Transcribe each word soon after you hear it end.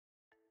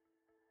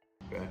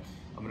okay?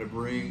 I'm gonna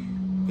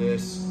bring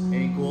this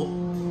ankle,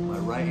 my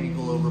right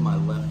ankle over my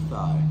left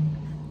thigh,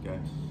 okay?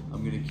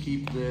 I'm gonna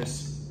keep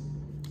this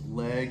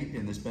leg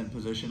in this bent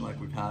position like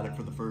we've had it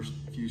for the first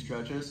few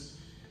stretches.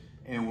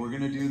 And we're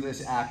gonna do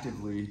this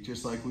actively,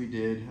 just like we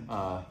did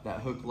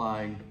that hook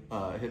lying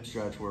hip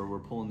stretch where we're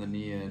pulling the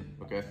knee in,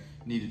 okay?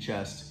 Knee to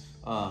chest.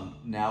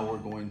 Now we're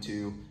going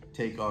to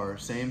take our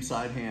same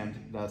side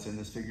hand that's in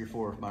this figure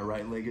 4. If my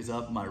right leg is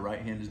up, my right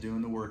hand is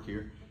doing the work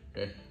here,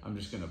 okay? I'm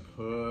just gonna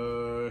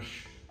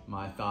push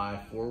my thigh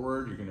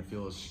forward. You're gonna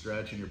feel a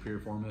stretch in your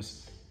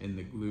piriformis, in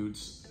the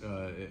glutes,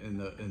 in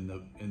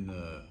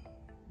the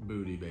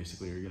booty,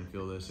 basically. You're gonna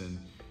feel this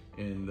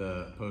in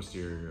the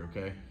posterior,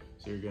 okay?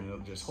 So you're gonna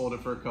just hold it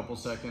for a couple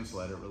seconds,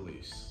 let it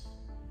release.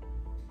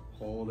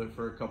 Hold it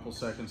for a couple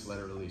seconds, let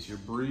it release. You're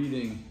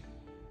breathing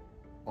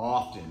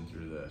often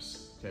through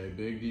this, okay?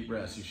 Big deep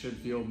breaths. You should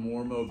feel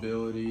more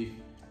mobility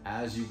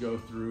as you go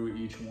through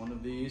each one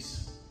of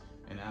these.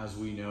 And as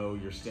we know,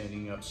 you're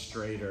standing up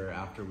straighter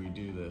after we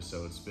do this.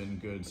 So it's been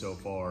good so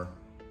far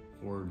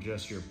for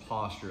just your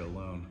posture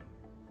alone.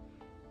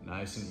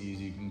 Nice and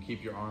easy. You can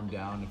keep your arm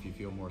down if you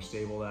feel more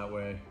stable that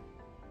way.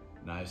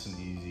 Nice and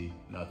easy,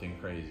 nothing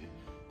crazy.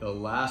 The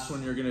last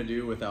one you're gonna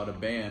do without a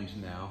band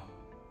now,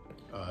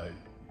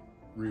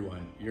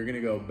 rewind. You're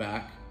gonna go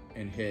back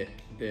and hit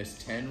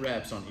this 10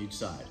 reps on each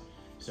side.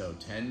 So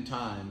 10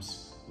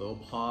 times, little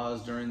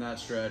pause during that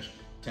stretch,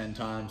 10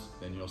 times,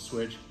 then you'll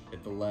switch,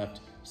 hit the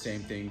left,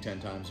 same thing 10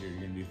 times here.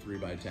 You're gonna do 3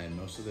 by 10.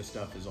 Most of this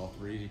stuff is all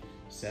 3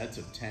 sets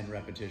of 10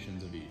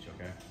 repetitions of each,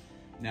 okay?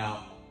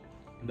 Now,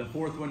 the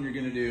fourth one you're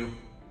gonna do,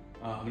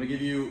 I'm gonna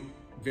give you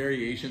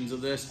variations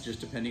of this just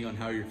depending on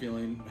how you're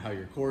feeling, how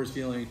your core is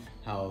feeling,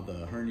 how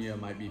the hernia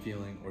might be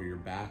feeling, or your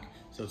back.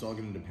 So it's all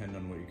gonna depend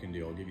on what you can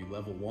do. I'll give you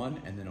level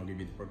 1 and then I'll give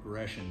you the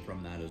progression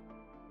from that as well.